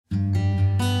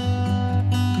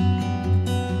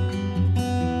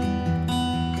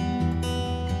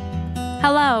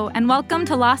Hello, and welcome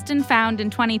to Lost and Found in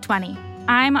 2020.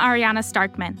 I'm Ariana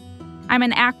Starkman. I'm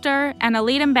an actor and a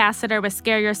lead ambassador with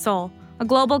Scare Your Soul, a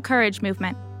global courage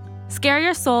movement. Scare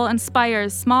Your Soul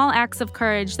inspires small acts of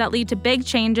courage that lead to big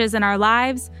changes in our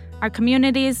lives, our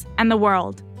communities, and the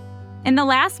world. In the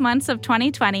last months of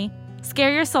 2020,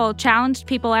 Scare Your Soul challenged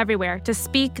people everywhere to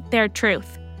speak their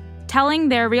truth, telling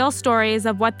their real stories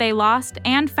of what they lost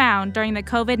and found during the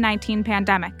COVID-19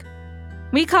 pandemic.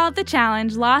 We called the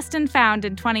challenge Lost and Found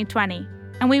in 2020,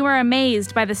 and we were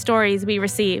amazed by the stories we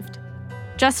received.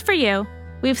 Just for you,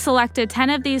 we've selected 10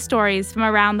 of these stories from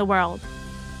around the world.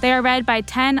 They are read by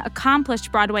 10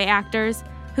 accomplished Broadway actors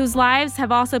whose lives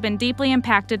have also been deeply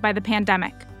impacted by the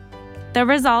pandemic. The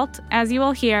result, as you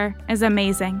will hear, is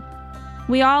amazing.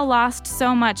 We all lost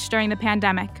so much during the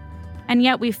pandemic, and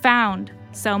yet we found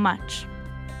so much.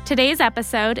 Today's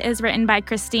episode is written by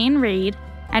Christine Reed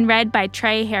and read by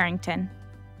Trey Harrington.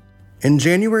 In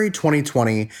January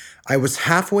 2020, I was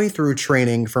halfway through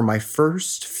training for my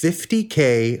first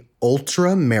 50K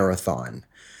ultra marathon.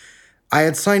 I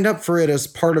had signed up for it as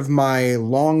part of my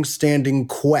long-standing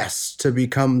quest to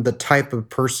become the type of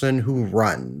person who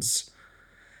runs.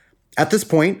 At this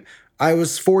point, I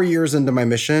was 4 years into my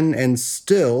mission and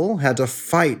still had to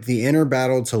fight the inner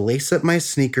battle to lace up my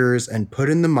sneakers and put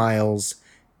in the miles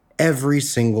every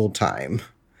single time.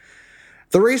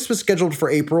 The race was scheduled for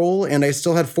April, and I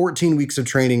still had 14 weeks of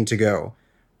training to go.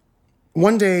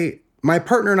 One day, my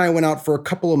partner and I went out for a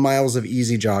couple of miles of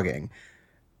easy jogging.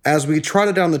 As we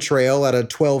trotted down the trail at a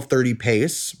 12:30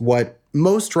 pace, what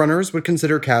most runners would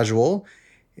consider casual,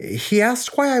 he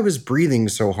asked why I was breathing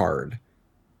so hard.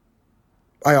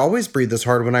 I always breathe this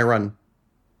hard when I run.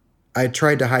 I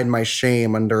tried to hide my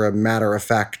shame under a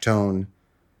matter-of-fact tone.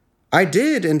 I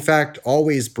did, in fact,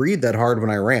 always breathe that hard when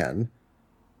I ran.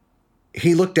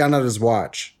 He looked down at his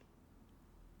watch.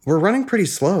 We're running pretty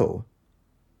slow.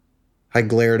 I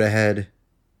glared ahead.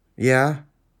 Yeah?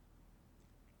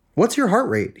 What's your heart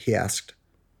rate? He asked.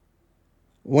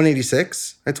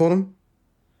 186, I told him.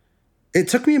 It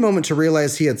took me a moment to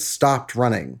realize he had stopped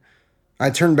running. I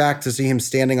turned back to see him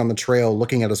standing on the trail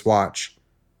looking at his watch.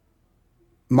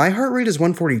 My heart rate is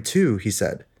 142, he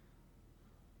said.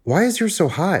 Why is yours so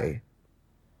high?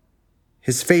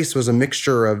 His face was a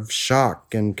mixture of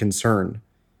shock and concern.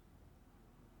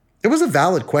 It was a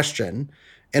valid question,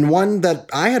 and one that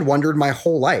I had wondered my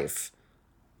whole life.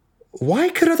 Why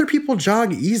could other people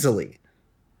jog easily?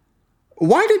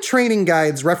 Why did training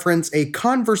guides reference a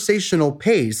conversational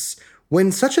pace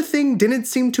when such a thing didn't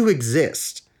seem to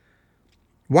exist?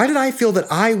 Why did I feel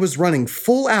that I was running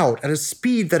full out at a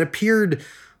speed that appeared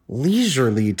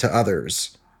leisurely to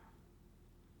others?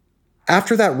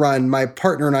 After that run, my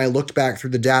partner and I looked back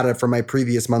through the data from my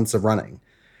previous months of running.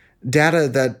 Data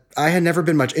that I had never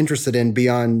been much interested in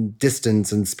beyond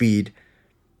distance and speed.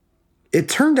 It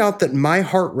turned out that my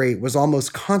heart rate was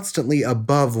almost constantly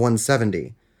above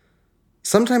 170.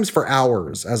 Sometimes for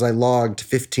hours as I logged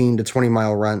 15 to 20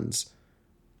 mile runs.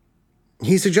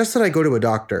 He suggested I go to a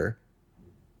doctor.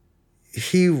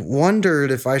 He wondered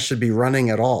if I should be running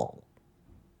at all.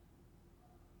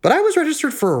 But I was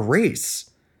registered for a race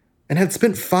and had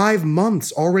spent 5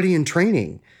 months already in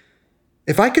training.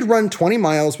 If I could run 20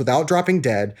 miles without dropping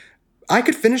dead, I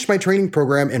could finish my training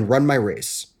program and run my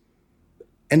race.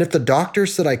 And if the doctor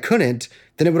said I couldn't,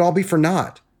 then it would all be for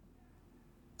naught.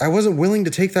 I wasn't willing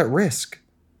to take that risk.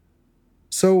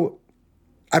 So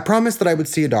I promised that I would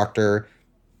see a doctor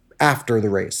after the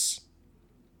race.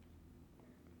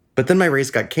 But then my race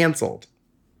got canceled.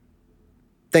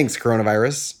 Thanks,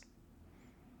 coronavirus.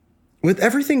 With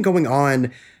everything going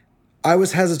on, I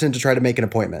was hesitant to try to make an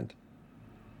appointment.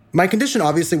 My condition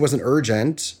obviously wasn't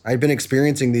urgent. I'd been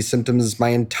experiencing these symptoms my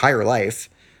entire life.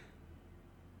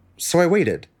 So I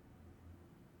waited.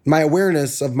 My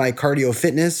awareness of my cardio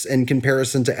fitness in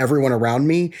comparison to everyone around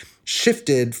me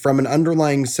shifted from an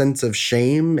underlying sense of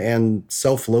shame and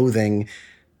self-loathing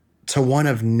to one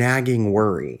of nagging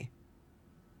worry.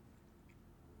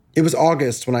 It was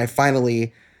August when I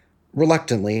finally,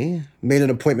 reluctantly, made an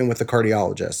appointment with a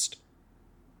cardiologist.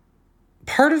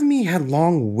 Part of me had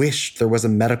long wished there was a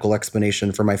medical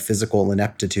explanation for my physical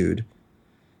ineptitude.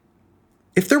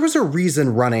 If there was a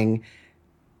reason running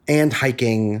and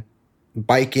hiking,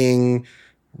 biking,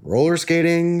 roller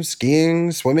skating,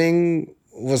 skiing, swimming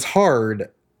was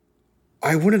hard,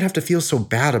 I wouldn't have to feel so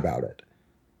bad about it.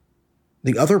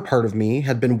 The other part of me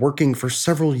had been working for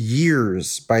several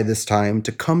years by this time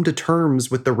to come to terms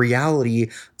with the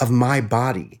reality of my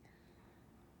body.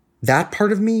 That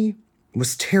part of me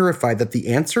was terrified that the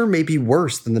answer may be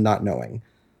worse than the not knowing.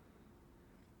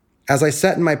 As I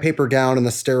sat in my paper gown in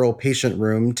the sterile patient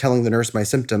room telling the nurse my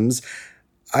symptoms,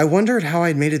 I wondered how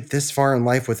I'd made it this far in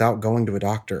life without going to a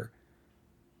doctor.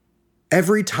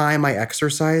 Every time I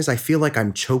exercise, I feel like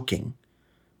I'm choking.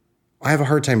 I have a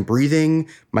hard time breathing,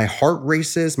 my heart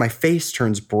races, my face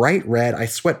turns bright red, I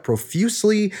sweat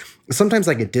profusely, sometimes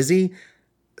I get dizzy.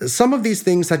 Some of these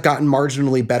things had gotten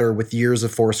marginally better with years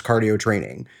of forced cardio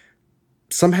training.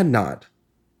 Some had not.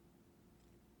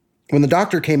 When the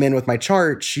doctor came in with my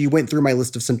chart, she went through my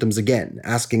list of symptoms again,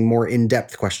 asking more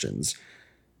in-depth questions.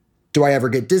 Do I ever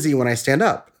get dizzy when I stand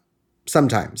up?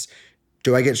 Sometimes.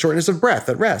 Do I get shortness of breath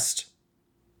at rest?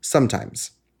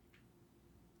 Sometimes.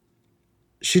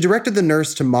 She directed the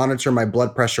nurse to monitor my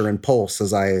blood pressure and pulse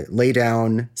as I lay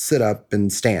down, sit up,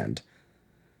 and stand.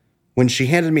 When she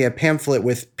handed me a pamphlet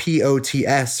with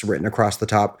POTS written across the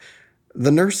top,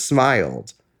 the nurse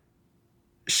smiled.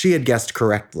 She had guessed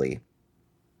correctly.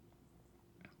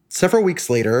 Several weeks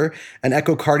later, an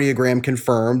echocardiogram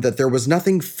confirmed that there was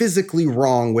nothing physically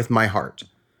wrong with my heart.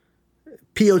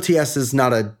 POTS is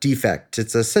not a defect,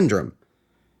 it's a syndrome.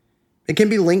 It can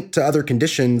be linked to other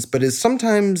conditions, but is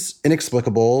sometimes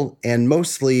inexplicable and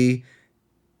mostly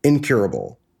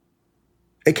incurable.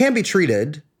 It can be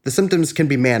treated, the symptoms can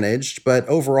be managed, but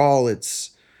overall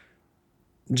it's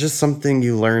just something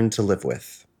you learn to live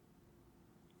with.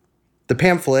 The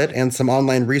pamphlet and some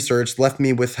online research left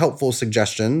me with helpful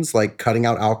suggestions like cutting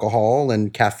out alcohol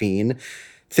and caffeine,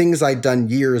 things I'd done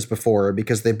years before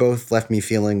because they both left me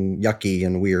feeling yucky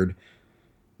and weird.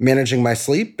 Managing my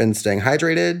sleep and staying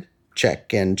hydrated,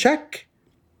 check and check.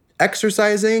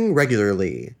 Exercising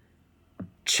regularly,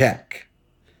 check.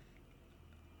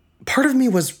 Part of me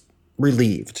was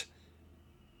relieved.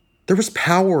 There was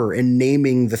power in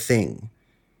naming the thing.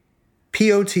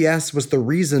 POTS was the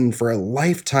reason for a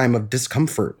lifetime of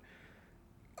discomfort.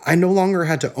 I no longer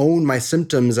had to own my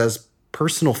symptoms as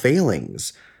personal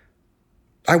failings.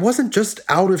 I wasn't just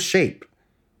out of shape.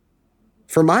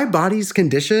 For my body's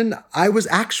condition, I was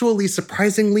actually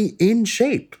surprisingly in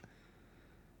shape.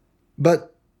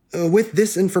 But with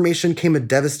this information came a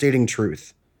devastating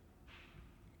truth.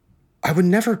 I would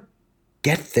never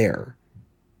get there.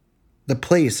 The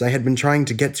place I had been trying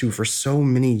to get to for so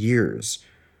many years.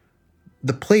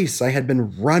 The place I had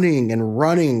been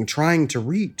running, trying to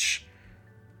reach.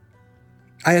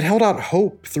 I had held out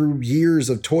hope through years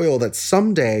of toil that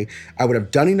someday I would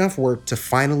have done enough work to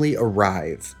finally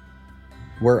arrive,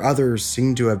 where others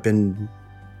seemed to have been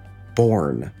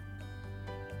born.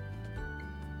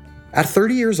 At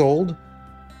 30 years old,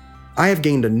 I have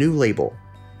gained a new label,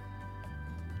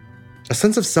 a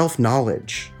sense of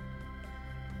self-knowledge.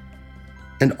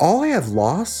 And all I have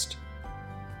lost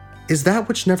is that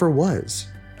which never was.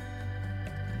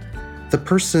 The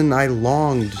person I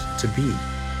longed to be.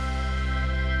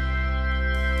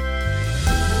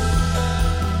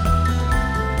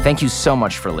 Thank you so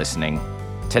much for listening.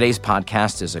 Today's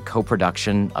podcast is a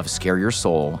co-production of Scare Your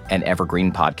Soul and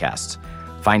Evergreen Podcasts.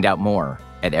 Find out more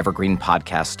at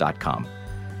evergreenpodcast.com.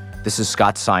 This is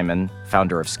Scott Simon,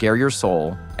 founder of Scare Your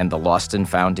Soul and the Lost and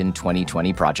Found in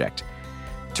 2020 project.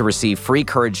 To receive free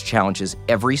courage challenges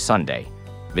every Sunday,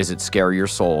 visit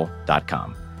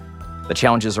scareyoursoul.com. The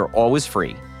challenges are always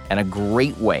free and a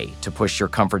great way to push your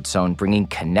comfort zone, bringing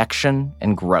connection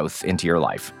and growth into your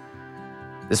life.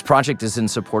 This project is in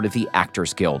support of the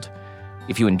Actors Guild.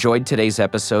 If you enjoyed today's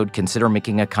episode, consider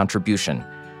making a contribution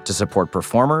to support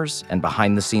performers and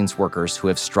behind-the-scenes workers who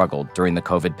have struggled during the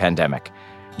COVID pandemic.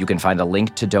 You can find a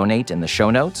link to donate in the show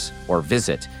notes or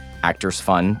visit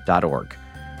actorsfund.org.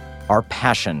 Our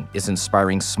passion is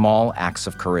inspiring small acts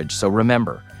of courage, so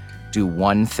remember, do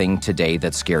one thing today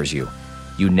that scares you.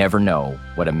 You never know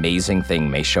what amazing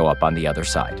thing may show up on the other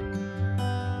side.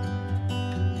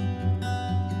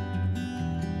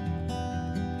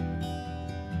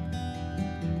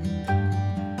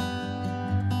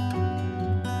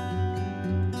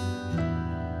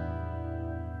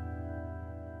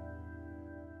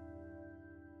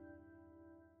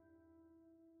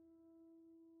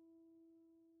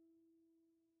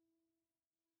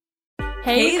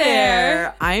 Hey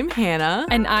there! I'm Hannah.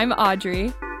 And I'm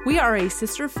Audrey. We are a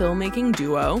sister filmmaking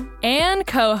duo and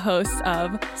co-hosts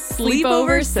of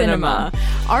Sleepover Cinema,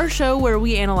 our show where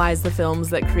we analyze the films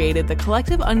that created the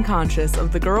collective unconscious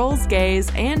of the girls,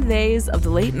 gays, and theys of the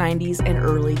late 90s and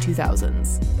early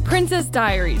 2000s. Princess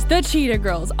Diaries, The Cheetah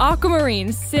Girls,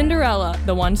 Aquamarine, Cinderella,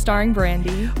 the one starring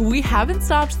Brandy. We haven't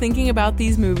stopped thinking about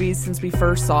these movies since we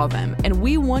first saw them, and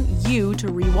we want you to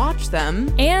rewatch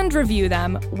them and review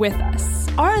them with us.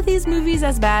 Are these movies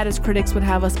as bad as critics would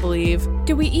have us believe?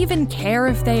 Do we even care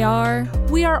if they are?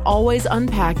 We are always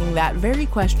unpacking that very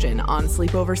question on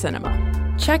Sleepover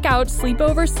Cinema. Check out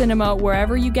Sleepover Cinema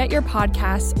wherever you get your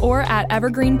podcasts or at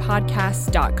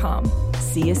evergreenpodcasts.com.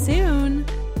 See you soon.